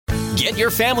Get your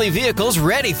family vehicles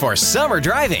ready for summer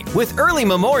driving with early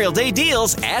Memorial Day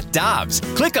deals at Dobbs.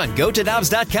 Click on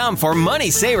GoToDobbs.com for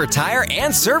money saver tire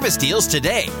and service deals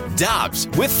today. Dobbs,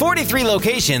 with 43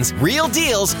 locations, real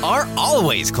deals are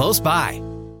always close by.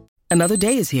 Another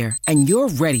day is here, and you're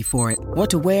ready for it. What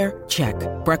to wear? Check.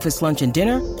 Breakfast, lunch, and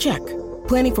dinner? Check.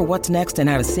 Planning for what's next and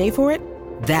how to save for it?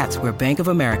 That's where Bank of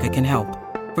America can help.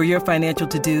 For your financial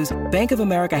to-dos, Bank of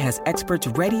America has experts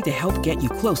ready to help get you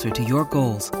closer to your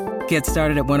goals. Get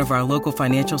started at one of our local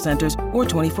financial centers or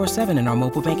 24/7 in our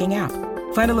mobile banking app.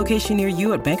 Find a location near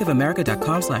you at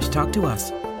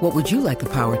bankofamerica.com/talktous. What would you like the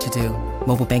power to do?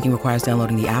 Mobile banking requires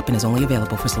downloading the app and is only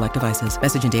available for select devices.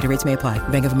 Message and data rates may apply.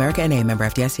 Bank of America N.A., member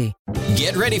FDIC.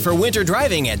 Get ready for winter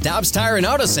driving at Dobbs Tire and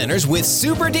Auto Centers with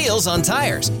super deals on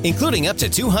tires, including up to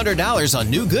 $200 on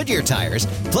new Goodyear tires,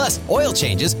 plus oil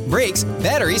changes, brakes,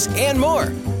 batteries, and more.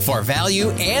 For value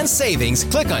and savings,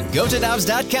 click on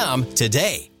GoToDobbs.com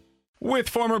today. With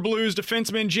former Blues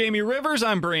defenseman Jamie Rivers,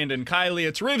 I'm Brandon Kiley.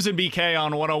 It's Rivs and BK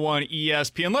on 101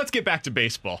 ESPN. Let's get back to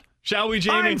baseball. Shall we,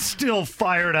 Jamie? I'm still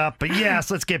fired up, but yes,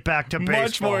 let's get back to baseball.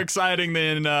 Much more exciting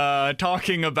than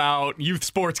talking about youth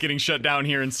sports getting shut down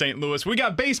here in St. Louis. We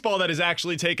got baseball that is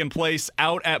actually taking place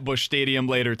out at Busch Stadium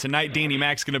later tonight. Danny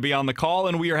Mac's going to be on the call,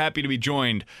 and we are happy to be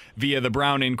joined via the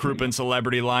Brown and Crouppen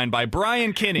Celebrity Line by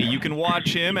Brian Kinney. You can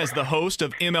watch him as the host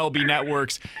of MLB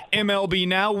Network's MLB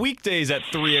Now, weekdays at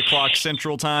 3 o'clock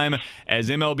Central Time, as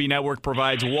MLB Network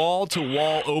provides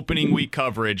wall-to-wall opening week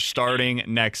coverage starting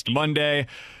next Monday.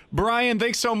 Brian,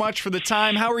 thanks so much for the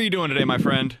time. How are you doing today, my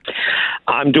friend?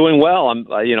 I'm doing well. I'm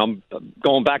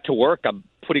going back to work. I'm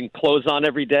putting clothes on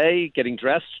every day, getting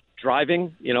dressed,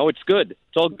 driving. It's good.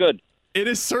 It's all good. It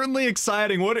is certainly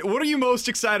exciting. What are you most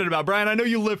excited about? Brian, I know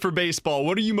you live for baseball.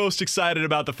 What are you most excited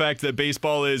about the fact that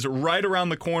baseball is right around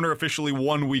the corner, officially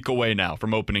 1 week away now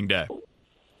from opening day?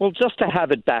 Well, just to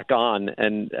have it back on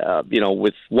and,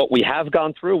 with what we have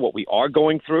gone through, what we are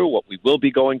going through, what we will be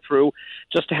going through,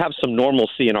 just to have some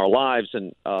normalcy in our lives.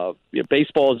 And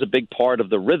baseball is a big part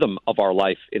of the rhythm of our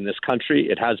life in this country.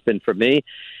 It has been for me.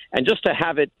 And just to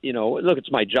have it, look,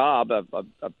 it's my job.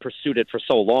 I've pursued it for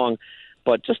so long.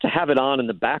 But just to have it on in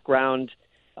the background,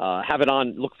 have it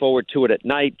on, look forward to it at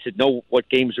night, to know what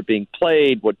games are being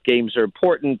played, what games are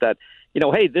important, that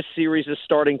hey, this series is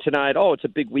starting tonight. Oh, it's a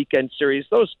big weekend series.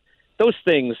 Those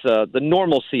things, the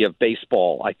normalcy of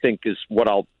baseball, I think, is what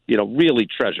I'll, really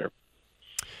treasure.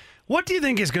 What do you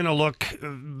think is going to look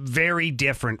very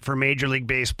different for Major League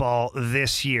Baseball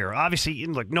this year? Obviously,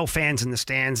 look, no fans in the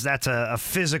stands. That's a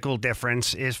physical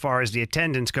difference as far as the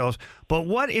attendance goes. But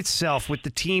what itself, with the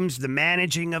teams, the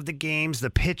managing of the games, the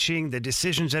pitching, the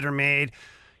decisions that are made,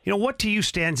 what to you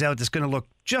stands out that's going to look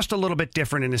just a little bit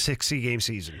different in a 60-game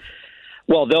season?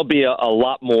 Well, there'll be a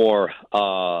lot more,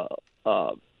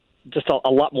 just a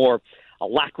lot more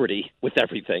alacrity with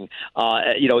everything.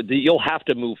 You'll have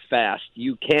to move fast.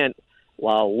 You can't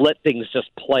let things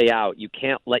just play out. You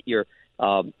can't let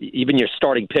even your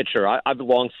starting pitcher. I've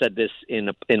long said this in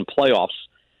playoffs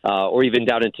or even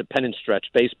down into pennant stretch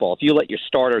baseball. If you let your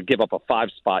starter give up a 5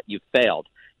 spot, you've failed.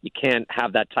 You can't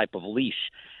have that type of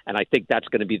leash, and I think that's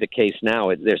going to be the case now.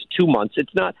 There's 2 months.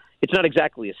 It's not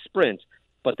exactly a sprint,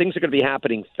 but things are going to be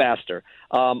happening faster.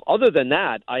 Other than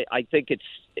that, I think it's,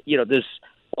 there's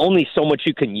only so much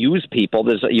you can use people.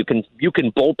 You can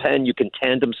bullpen, you can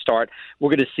tandem start. We're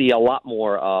going to see a lot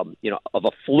more, of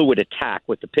a fluid attack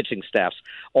with the pitching staffs.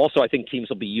 Also, I think teams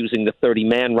will be using the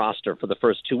 30-man roster for the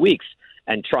first 2 weeks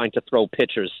and trying to throw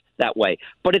pitchers that way.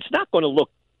 But it's not going to look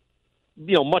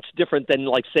much different than,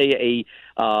 like, say,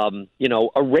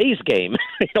 a Rays game,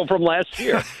 from last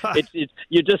year.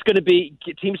 You're just going to be,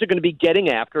 teams are going to be getting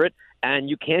after it, and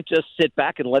you can't just sit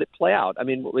back and let it play out. I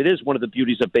mean, it is one of the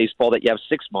beauties of baseball that you have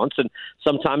 6 months, and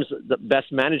sometimes the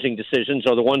best managing decisions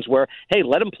are the ones where, hey,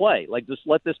 let them play, like, just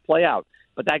let this play out.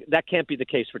 But that can't be the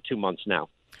case for 2 months now.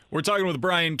 We're talking with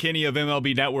Brian Kinney of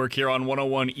MLB Network here on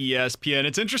 101 ESPN.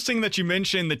 It's interesting that you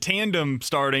mentioned the tandem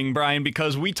starting, Brian,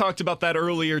 because we talked about that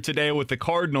earlier today with the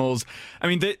Cardinals. I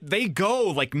mean, they go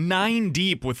like 9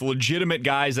 deep with legitimate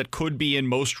guys that could be in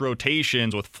most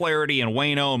rotations with Flaherty and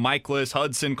Waino, Michaelis,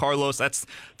 Hudson, Carlos. That's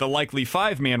the likely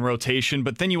 5-man rotation.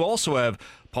 But then you also have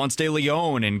Ponce de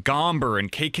Leon and Gomber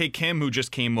and KK Kim, who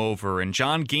just came over, and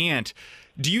John Gant.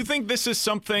 Do you think this is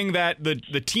something that the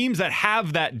teams that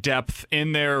have that depth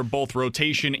in their both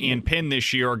rotation and pin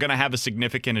this year are going to have a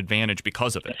significant advantage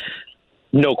because of it?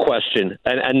 No question,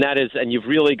 and that is, and you've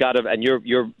really got to, and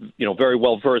you're very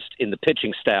well versed in the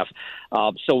pitching staff,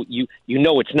 so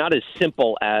it's not as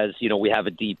simple as we have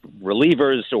a deep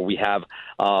relievers or we have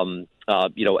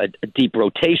a deep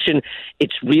rotation.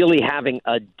 It's really having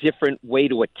a different way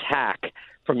to attack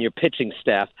from your pitching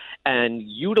staff and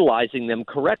utilizing them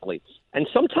correctly. And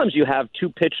sometimes you have two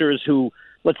pitchers who,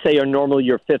 let's say, are normally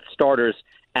your fifth starters,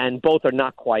 and both are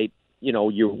not quite,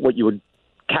 what you would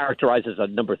characterize as a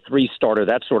number 3 starter,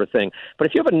 that sort of thing. But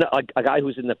if you have a guy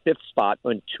who's in the 5th spot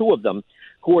and two of them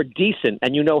who are decent,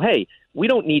 and hey, we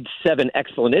don't need 7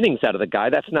 excellent innings out of the guy.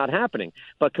 That's not happening.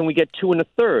 But can we get 2 and a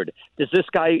third? Does this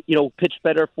guy, pitch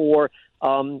better for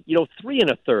 3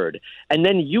 and a third, and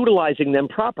then utilizing them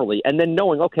properly, and then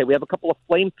knowing, okay, we have a couple of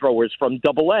flamethrowers from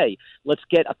Double-A. Let's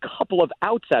get a couple of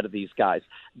outs out of these guys.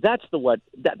 That's what's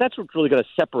really going to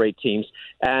separate teams.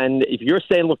 And if you're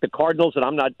saying, look, the Cardinals, and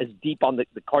I'm not as deep on the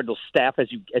Cardinals staff as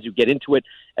you get into it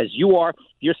as you are,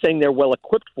 you're saying they're well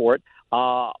equipped for it.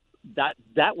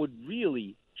 That would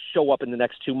really show up in the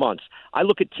next 2 months. I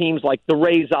look at teams like the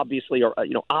Rays, obviously, are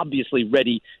obviously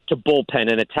ready to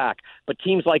bullpen and attack. But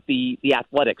teams like the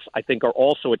Athletics, I think, are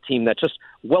also a team that's just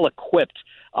well equipped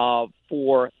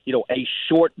for a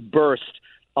short burst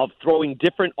of throwing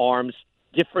different arms,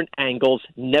 different angles,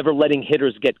 never letting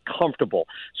hitters get comfortable.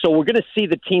 So we're going to see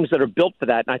the teams that are built for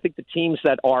that, and I think the teams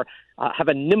that are have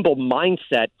a nimble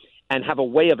mindset and have a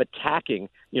way of attacking.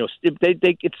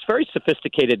 It's very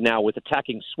sophisticated now with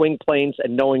attacking swing planes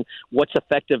and knowing what's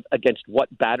effective against what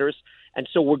batters. And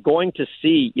so we're going to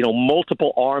see,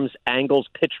 multiple arms, angles,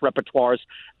 pitch repertoires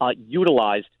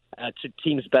utilized to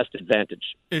team's best advantage.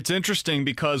 It's interesting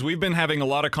because we've been having a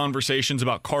lot of conversations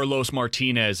about Carlos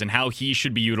Martinez and how he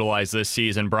should be utilized this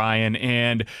season, Brian.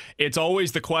 And it's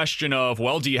always the question of,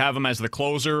 well, do you have him as the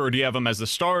closer or do you have him as the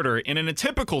starter? And in a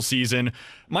typical season,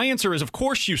 my answer is, of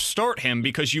course, you start him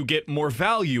because you get more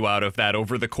value out of that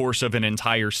over the course of an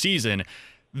entire season.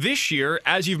 This year,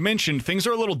 as you've mentioned, things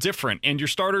are a little different, and your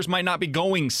starters might not be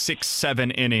going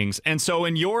 6-7 innings. And so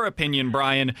in your opinion,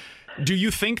 Brian, do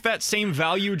you think that same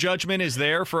value judgment is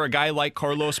there for a guy like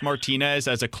Carlos Martinez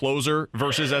as a closer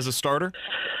versus as a starter?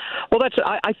 Well,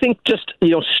 I think just,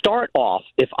 start off,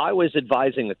 if I was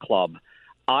advising the club,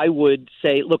 I would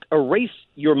say, look, erase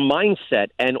your mindset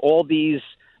and all these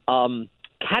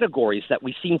categories that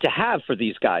we seem to have for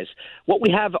these guys. What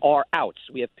we have are outs.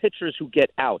 We have pitchers who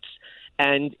get outs.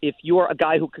 And if you're a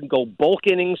guy who can go bulk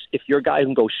innings, if you're a guy who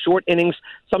can go short innings,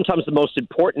 sometimes the most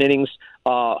important innings,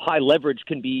 high leverage,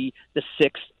 can be the 6th,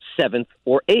 7th,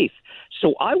 or 8th.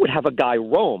 So I would have a guy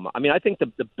roam. I mean, I think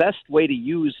the best way to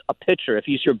use a pitcher, if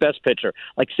he's your best pitcher,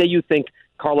 like say you think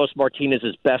Carlos Martinez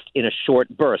is best in a short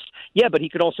burst. Yeah, but he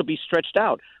could also be stretched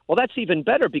out. Well, that's even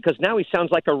better because now he sounds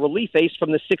like a relief ace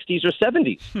from the 60s or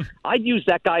 70s. I'd use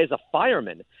that guy as a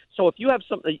fireman. So if you have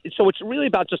something, so it's really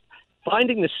about just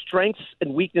finding the strengths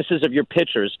and weaknesses of your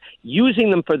pitchers, using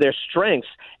them for their strengths,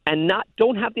 and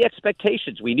don't have the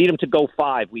expectations. We need them to go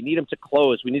 5. We need them to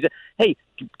close. We need to,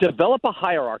 develop a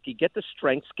hierarchy, get the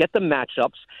strengths, get the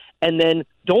matchups, and then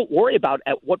don't worry about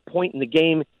at what point in the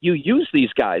game you use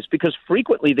these guys, because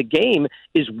frequently the game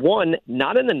is won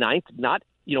not in the 9th, not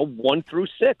 1 through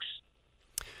 6.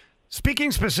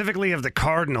 Speaking specifically of the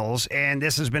Cardinals, and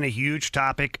this has been a huge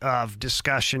topic of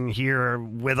discussion here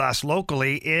with us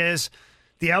locally, is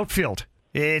the outfield.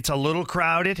 It's a little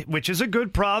crowded, which is a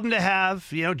good problem to have.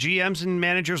 GMs and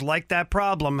managers like that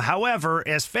problem. However,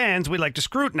 as fans, we like to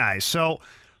scrutinize. So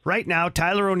right now,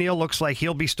 Tyler O'Neill looks like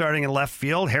he'll be starting in left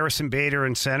field, Harrison Bader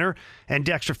in center, and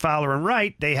Dexter Fowler in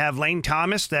right. They have Lane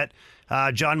Thomas that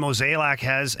John Mozeliak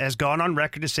has gone on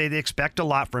record to say they expect a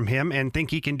lot from him and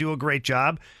think he can do a great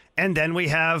job. And then we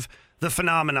have the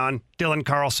phenomenon, Dylan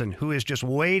Carlson, who is just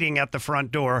waiting at the front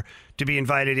door to be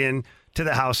invited in to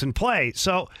the house and play.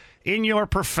 So in your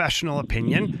professional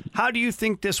opinion, how do you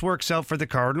think this works out for the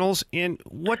Cardinals? And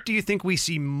what do you think we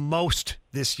see most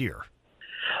this year?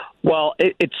 Well,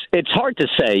 it's hard to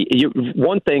say.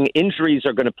 One thing, injuries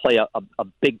are going to play a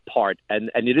big part,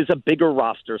 and it is a bigger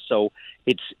roster, so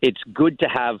it's good to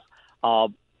have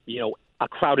a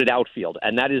crowded outfield,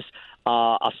 and that is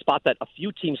a spot that a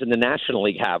few teams in the National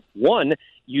League have. One,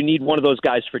 you need one of those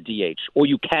guys for DH, or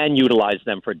you can utilize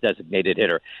them for a designated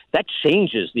hitter. That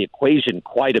changes the equation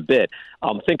quite a bit.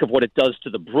 Think of what it does to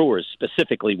the Brewers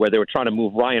specifically, where they were trying to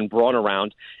move Ryan Braun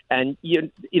around. And,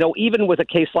 even with a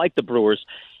case like the Brewers,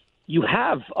 you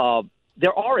have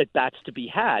there are at-bats to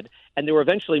be had, and they were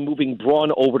eventually moving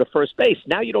Braun over to first base.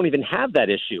 Now you don't even have that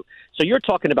issue. So you're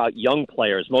talking about young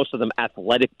players, most of them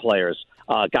athletic players,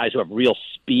 guys who have real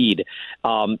speed.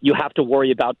 You have to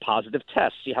worry about positive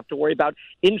tests. You have to worry about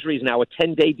injuries now. A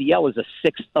 10-day DL is a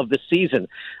 6th of the season.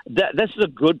 This is a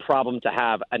good problem to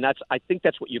have, and I think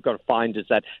that's what you're going to find is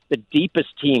that the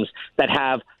deepest teams that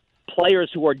have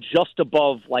players who are just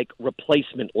above like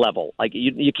replacement level. Like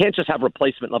you can't just have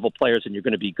replacement level players and you're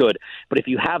going to be good. But if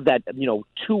you have that,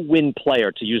 2-win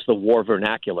player, to use the war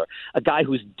vernacular, a guy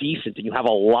who's decent, and you have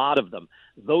a lot of them,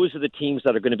 those are the teams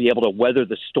that are going to be able to weather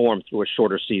the storm through a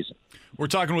shorter season. We're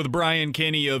talking with Brian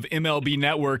Kenny of MLB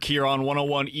Network here on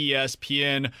 101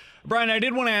 ESPN. Brian, I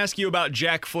did want to ask you about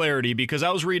Jack Flaherty because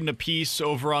I was reading a piece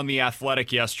over on The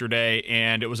Athletic yesterday,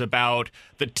 and it was about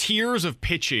the tiers of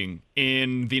pitching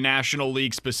in the National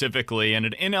League specifically, and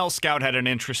an NL scout had an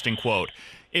interesting quote.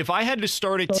 If I had to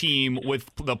start a team with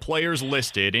the players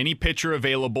listed, any pitcher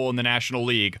available in the National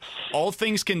League, all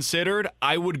things considered,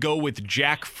 I would go with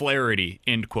Jack Flaherty,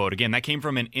 end quote. Again, that came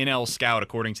from an NL scout,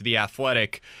 according to The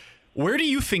Athletic. Where do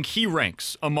you think he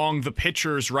ranks among the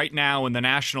pitchers right now in the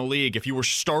National League if you were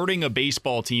starting a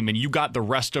baseball team and you got the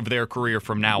rest of their career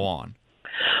from now on?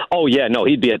 Oh, yeah, no,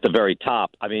 he'd be at the very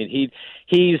top. I mean,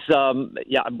 he's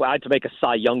I had to make a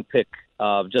Cy Young pick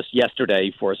just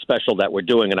yesterday for a special that we're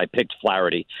doing, and I picked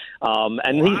Flaherty.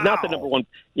 And wow. He's not the number one.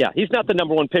 Yeah, he's not the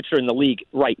number one pitcher in the league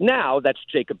right now. That's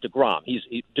Jacob deGrom.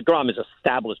 deGrom is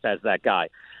established as that guy.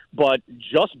 But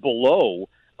just below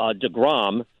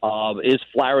deGrom is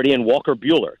Flaherty and Walker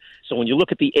Buehler. So when you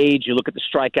look at the age, you look at the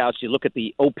strikeouts, you look at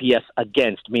the OPS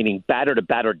against, meaning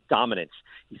batter-to-batter dominance.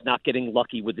 He's not getting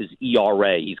lucky with his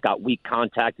ERA. He's got weak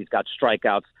contact. He's got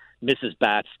strikeouts, misses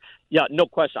bats. Yeah, no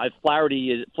question.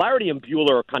 Flaherty and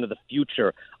Buehler are kind of the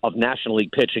future of National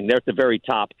League pitching. They're at the very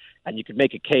top, and you could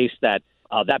make a case that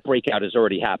that breakout has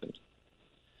already happened.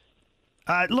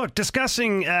 Look,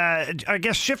 discussing, I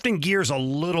guess, shifting gears a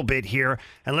little bit here,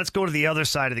 and let's go to the other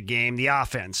side of the game, the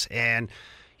offense. And,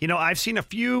 I've seen a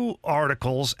few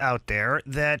articles out there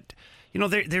that,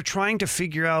 they're trying to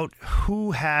figure out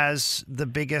who has the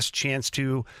biggest chance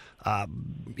to,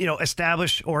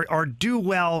 establish or do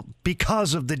well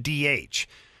because of the DH.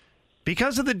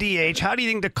 Because of the DH, how do you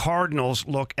think the Cardinals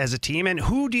look as a team, and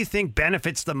who do you think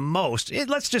benefits the most?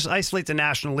 Let's just isolate the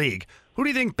National League. Who do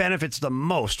you think benefits the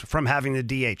most from having the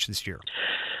DH this year?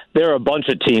 There are a bunch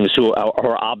of teams who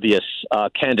are obvious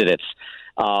candidates.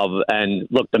 And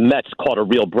look, the Mets caught a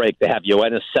real break. They have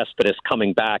Yoenis Cespedes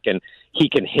coming back, and he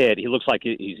can hit. He looks like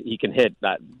he can hit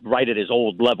right at his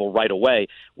old level right away.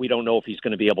 We don't know if he's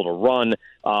going to be able to run.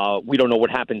 We don't know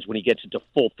what happens when he gets into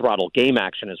full throttle game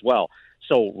action as well.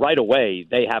 So right away,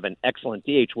 they have an excellent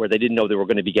DH where they didn't know they were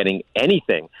going to be getting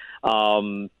anything.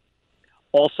 Also,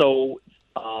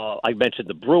 I mentioned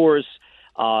the Brewers.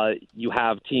 You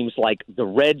have teams like the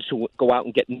Reds who go out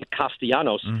and get Nick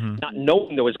Castellanos, not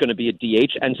knowing there was going to be a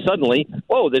DH, and suddenly,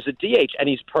 whoa, there's a DH, and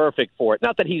he's perfect for it.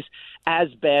 Not that he's as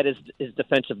bad as his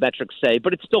defensive metrics say,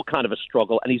 but it's still kind of a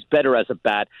struggle, and he's better as a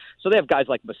bat. So they have guys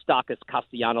like Moustakas,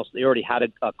 Castellanos. They already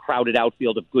had a crowded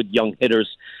outfield of good young hitters,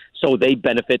 so they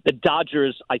benefit. The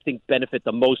Dodgers, I think, benefit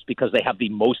the most because they have the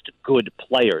most good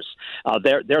players.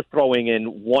 They're throwing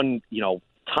in one,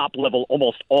 top-level,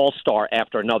 almost all-star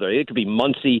after another. It could be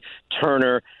Muncy,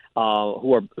 Turner,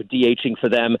 who are DHing for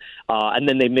them, and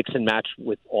then they mix and match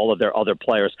with all of their other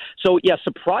players. So, yeah,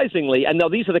 surprisingly, and now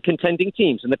these are the contending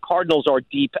teams, and the Cardinals are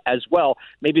deep as well.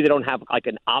 Maybe they don't have, like,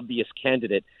 an obvious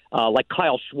candidate, like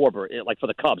Kyle Schwarber, like for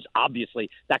the Cubs. Obviously,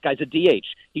 that guy's a DH.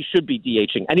 He should be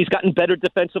DHing, and he's gotten better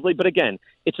defensively, but again,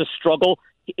 it's a struggle.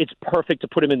 It's perfect to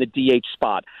put him in the DH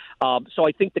spot. So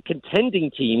I think the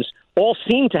contending teams all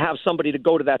seem to have somebody to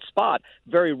go to that spot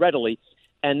very readily.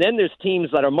 And then there's teams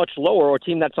that are much lower, or a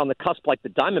team that's on the cusp like the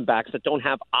Diamondbacks that don't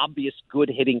have obvious good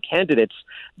hitting candidates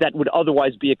that would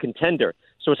otherwise be a contender.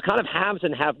 So it's kind of haves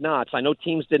and have-nots. I know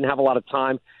teams didn't have a lot of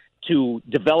time to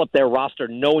develop their roster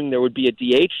knowing there would be a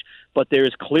DH, but there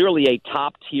is clearly a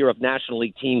top tier of National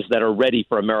League teams that are ready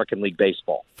for American League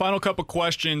Baseball. Final couple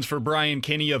questions for Brian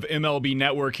Kenny of MLB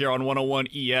Network here on 101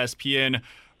 ESPN.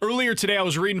 Earlier today, I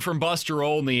was reading from Buster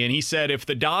Olney, and he said if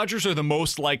the Dodgers are the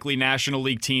most likely National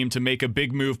League team to make a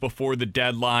big move before the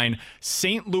deadline,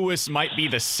 St. Louis might be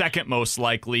the second most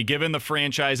likely, given the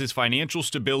franchise's financial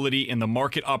stability and the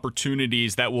market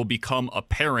opportunities that will become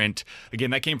apparent. Again,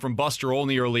 that came from Buster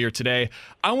Olney earlier today.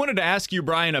 I wanted to ask you,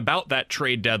 Brian, about that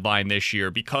trade deadline this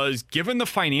year, because given the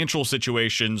financial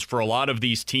situations for a lot of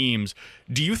these teams,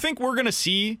 do you think we're going to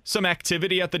see some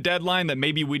activity at the deadline that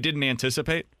maybe we didn't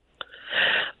anticipate?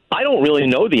 I don't really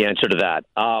know the answer to that.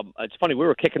 It's funny, we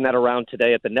were kicking that around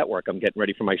today at the network. I'm getting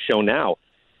ready for my show now.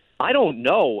 I don't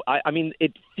know. I mean,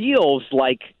 it feels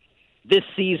like this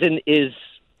season is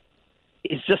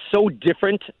just so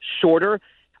different, shorter,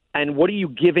 and what are you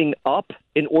giving up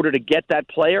in order to get that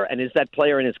player, and is that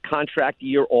player in his contract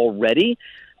year already?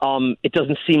 It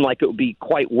doesn't seem like it would be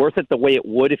quite worth it the way it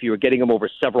would if you were getting him over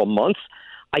several months.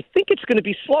 I think it's going to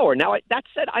be slower. Now, that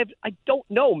said, I don't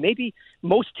know. Maybe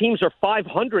most teams are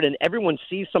 500 and everyone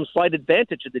sees some slight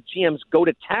advantage and the GMs go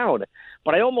to town.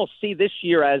 But I almost see this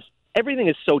year as everything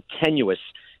is so tenuous.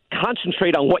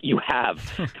 Concentrate on what you have.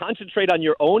 Concentrate on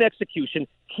your own execution,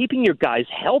 keeping your guys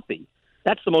healthy.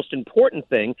 That's the most important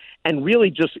thing, and really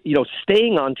just,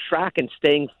 staying on track and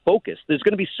staying focused. There's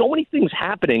going to be so many things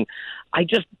happening. I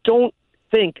just don't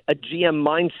think a GM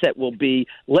mindset will be,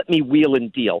 let me wheel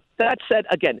and deal. That said,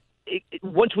 again,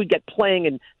 once we get playing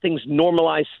and things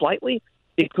normalize slightly,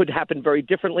 it could happen very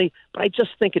differently, but I just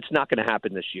think it's not going to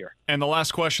happen this year. And the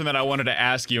last question that I wanted to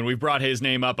ask you, and we've brought his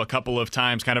name up a couple of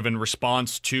times kind of in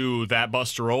response to that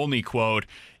Buster Olney quote,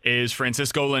 is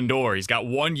Francisco Lindor. He's got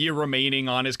 1 year remaining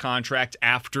on his contract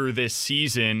after this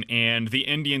season, and the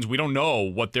Indians, we don't know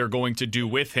what they're going to do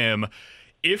with him.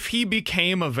 If he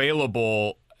became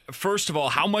available, first of all,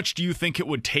 how much do you think it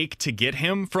would take to get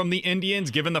him from the Indians,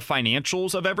 given the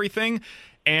financials of everything?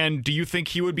 And do you think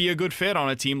he would be a good fit on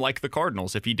a team like the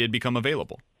Cardinals if he did become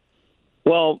available?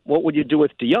 Well, what would you do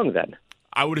with DeYoung then?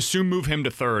 I would assume move him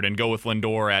to third and go with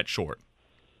Lindor at short.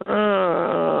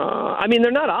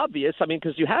 They're not obvious.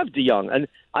 Because you have DeYoung, and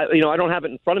I don't have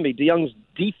it in front of me. DeYoung's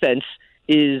defense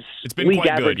is league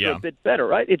average or a bit better,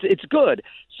 right? It's good.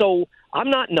 So I'm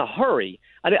not in a hurry.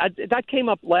 That came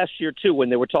up last year, too,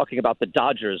 when they were talking about the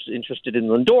Dodgers interested in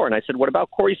Lindor. And I said, what about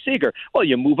Corey Seager? Well,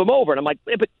 you move him over. And I'm like,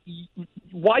 but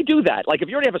why do that? Like, if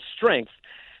you already have a strength,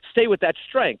 stay with that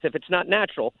strength if it's not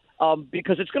natural,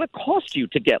 because it's going to cost you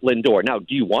to get Lindor. Now,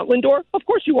 do you want Lindor? Of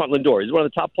course you want Lindor. He's one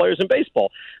of the top players in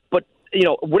baseball. But,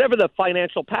 whatever the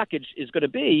financial package is going to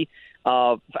be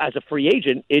as a free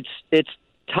agent, it's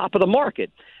top of the market.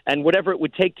 And whatever it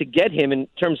would take to get him in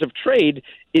terms of trade,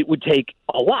 it would take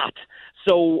a lot.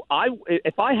 So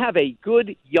if I have a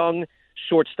good young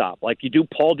shortstop like you do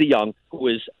Paul DeYoung, who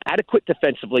is adequate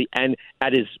defensively and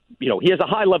at his, he has a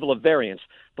high level of variance,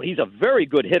 but he's a very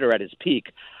good hitter at his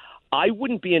peak. I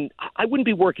wouldn't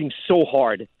be working so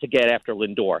hard to get after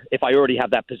Lindor if I already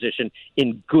have that position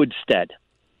in good stead.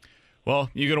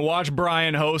 Well, you can watch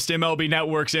Brian host MLB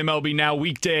Network's MLB Now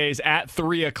weekdays at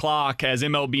 3 o'clock as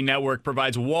MLB Network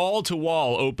provides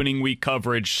wall-to-wall opening week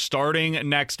coverage starting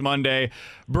next Monday.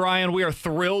 Brian, we are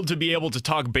thrilled to be able to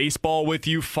talk baseball with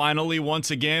you finally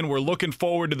once again. We're looking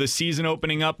forward to the season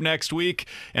opening up next week,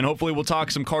 and hopefully we'll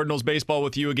talk some Cardinals baseball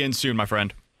with you again soon, my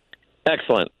friend.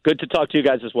 Excellent. Good to talk to you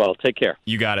guys as well. Take care.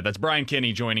 You got it. That's Brian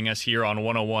Kenny joining us here on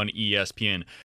 101 ESPN.